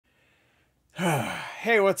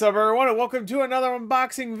Hey, what's up everyone, and welcome to another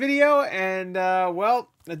unboxing video. And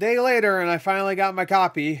well, a day later and I finally got my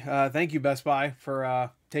copy. Thank you, Best Buy,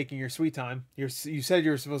 for taking your sweet time. You said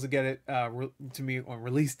you were supposed to get it to me on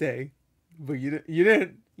release day, but you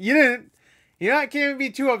didn't. You know, I can't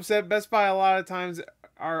be too upset. Best Buy a lot of times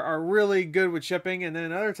are really good with shipping, and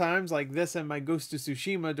then other times, like this and my Ghost of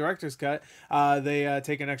Tsushima director's cut, they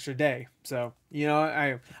take an extra day. So, you know,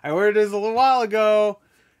 I ordered this a little while ago,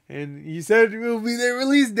 and you said it will be there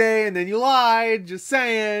release day, and then you lied, just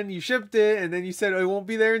saying. You shipped it, and then you said it won't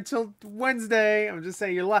be there until Wednesday. I'm just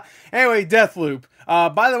saying you lied. Anyway, Deathloop.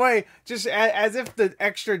 By the way, just as if the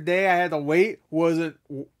extra day I had to wait wasn't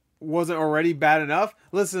already bad enough,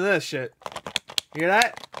 listen to this shit. You hear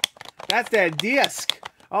that? That's that disc.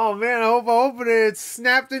 Oh man, I hope I open it. It's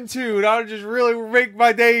snapped in two. That'll just really make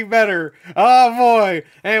my day better. Oh boy.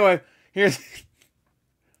 Anyway, here's...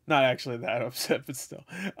 Not actually that upset, but still.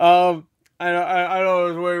 I know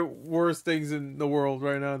there's way worse things in the world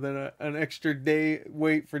right now than an extra day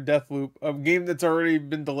wait for Deathloop, a game that's already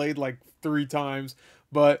been delayed like 3 times.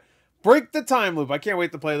 But break the time loop. I can't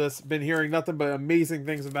wait to play this. Been hearing nothing but amazing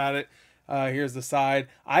things about it. Here's the side.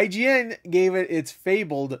 IGN gave it its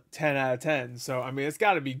fabled 10 out of 10. So, I mean, it's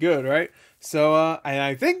got to be good, right? So, and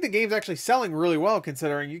I think the game's actually selling really well,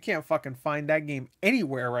 considering you can't fucking find that game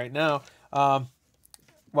anywhere right now.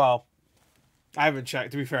 Well, I haven't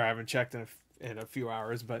checked. To be fair, I haven't checked in a few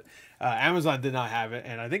hours, but Amazon did not have it,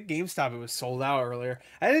 and I think GameStop, it was sold out earlier.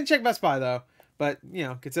 I didn't check Best Buy though, but you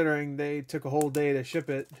know, considering they took a whole day to ship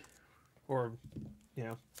it, or you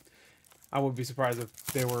know, I wouldn't be surprised if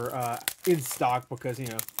they were in stock, because you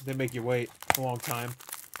know they make you wait a long time.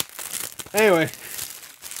 Anyway,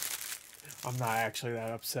 I'm not actually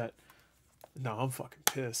that upset. No, I'm fucking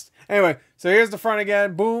pissed. Anyway, so here's the front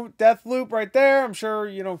again. Boom, Deathloop right there. I'm sure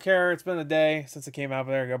you don't care. It's been a day since it came out,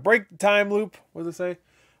 but there you go. Break the time loop. What does it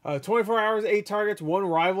say? 24 hours, 8 targets, 1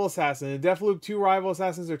 rival assassin. In Deathloop, 2 rival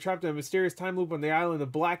assassins are trapped in a mysterious time loop on the island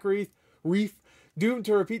of Black Reef, doomed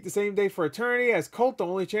to repeat the same day for eternity. As Colt, the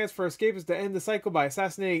only chance for escape is to end the cycle by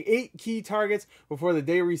assassinating 8 key targets before the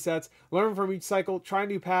day resets. Learn from each cycle, try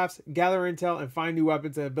new paths, gather intel, and find new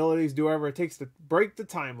weapons and abilities. Do whatever it takes to break the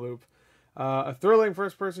time loop. A thrilling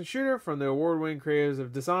first-person shooter from the award-winning creators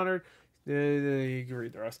of Dishonored. You can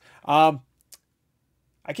read the rest. I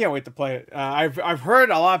can't wait to play it. I've heard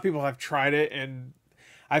a lot of people have tried it, and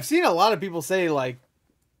I've seen a lot of people say, like,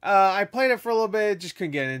 I played it for a little bit, just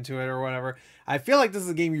couldn't get into it or whatever. I feel like this is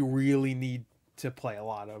a game you really need to play a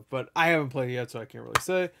lot of, but I haven't played it yet, so I can't really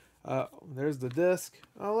say. There's the disc.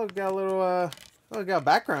 Oh, look, got a little, oh, got a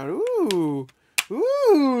background. Ooh.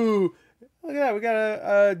 Ooh. Look at that. We got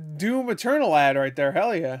a Doom Eternal ad right there.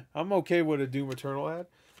 Hell yeah. I'm okay with a Doom Eternal ad.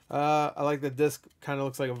 I like the disc. Kind of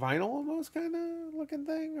looks like a vinyl almost kind of looking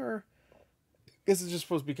thing. Or I guess it's just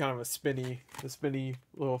supposed to be kind of a spinny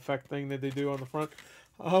little effect thing that they do on the front.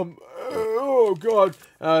 Oh god.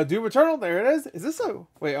 Doom Eternal. There it is. Is this a...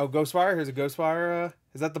 Wait, oh, Ghostwire. Here's a Ghostwire.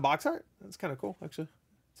 Is that the box art? That's kind of cool, actually.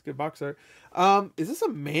 It's a good box art. Is this a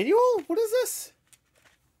manual? What is this?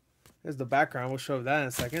 There's the background. We'll show that in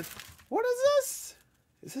a second. What is this?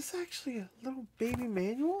 Is this actually a little baby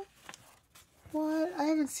manual? What? I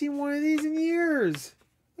haven't seen one of these in years.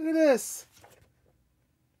 Look at this.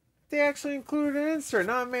 They actually included an insert.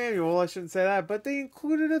 Not a manual, I shouldn't say that, but they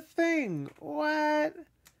included a thing. What?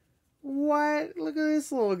 What? Look at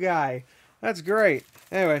this little guy. That's great.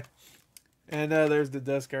 Anyway. And there's the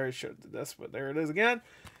disc. I already showed the disc, but there it is again.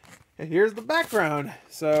 And here's the background.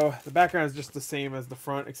 So the background is just the same as the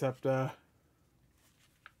front, except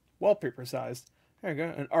wallpaper sized. There you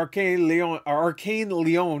go. An Arcane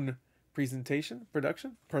Leon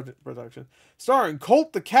production, starring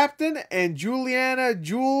Colt the Captain and Juliana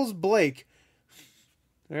Jules Blake.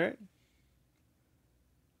 All right,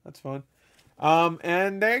 that's fun.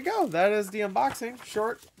 And there you go. That is the unboxing.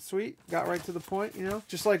 Short, sweet, got right to the point. You know,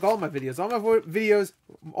 just like all my videos. All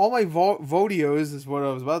my videos is what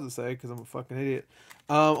I was about to say, because I'm a fucking idiot.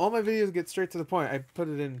 All my videos get straight to the point. I put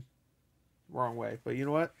it in wrong way, but you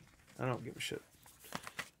know what? I don't give a shit,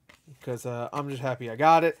 because I'm just happy I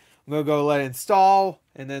got it. I'm gonna go let it install,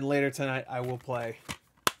 and then later tonight I will play.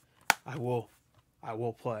 I will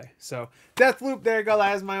play. So Deathloop, there you go.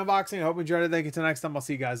 That is my unboxing. I hope you enjoyed it. Thank you. Till next time, I'll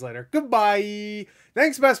see you guys later. Goodbye.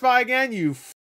 Thanks, Best Buy, again. You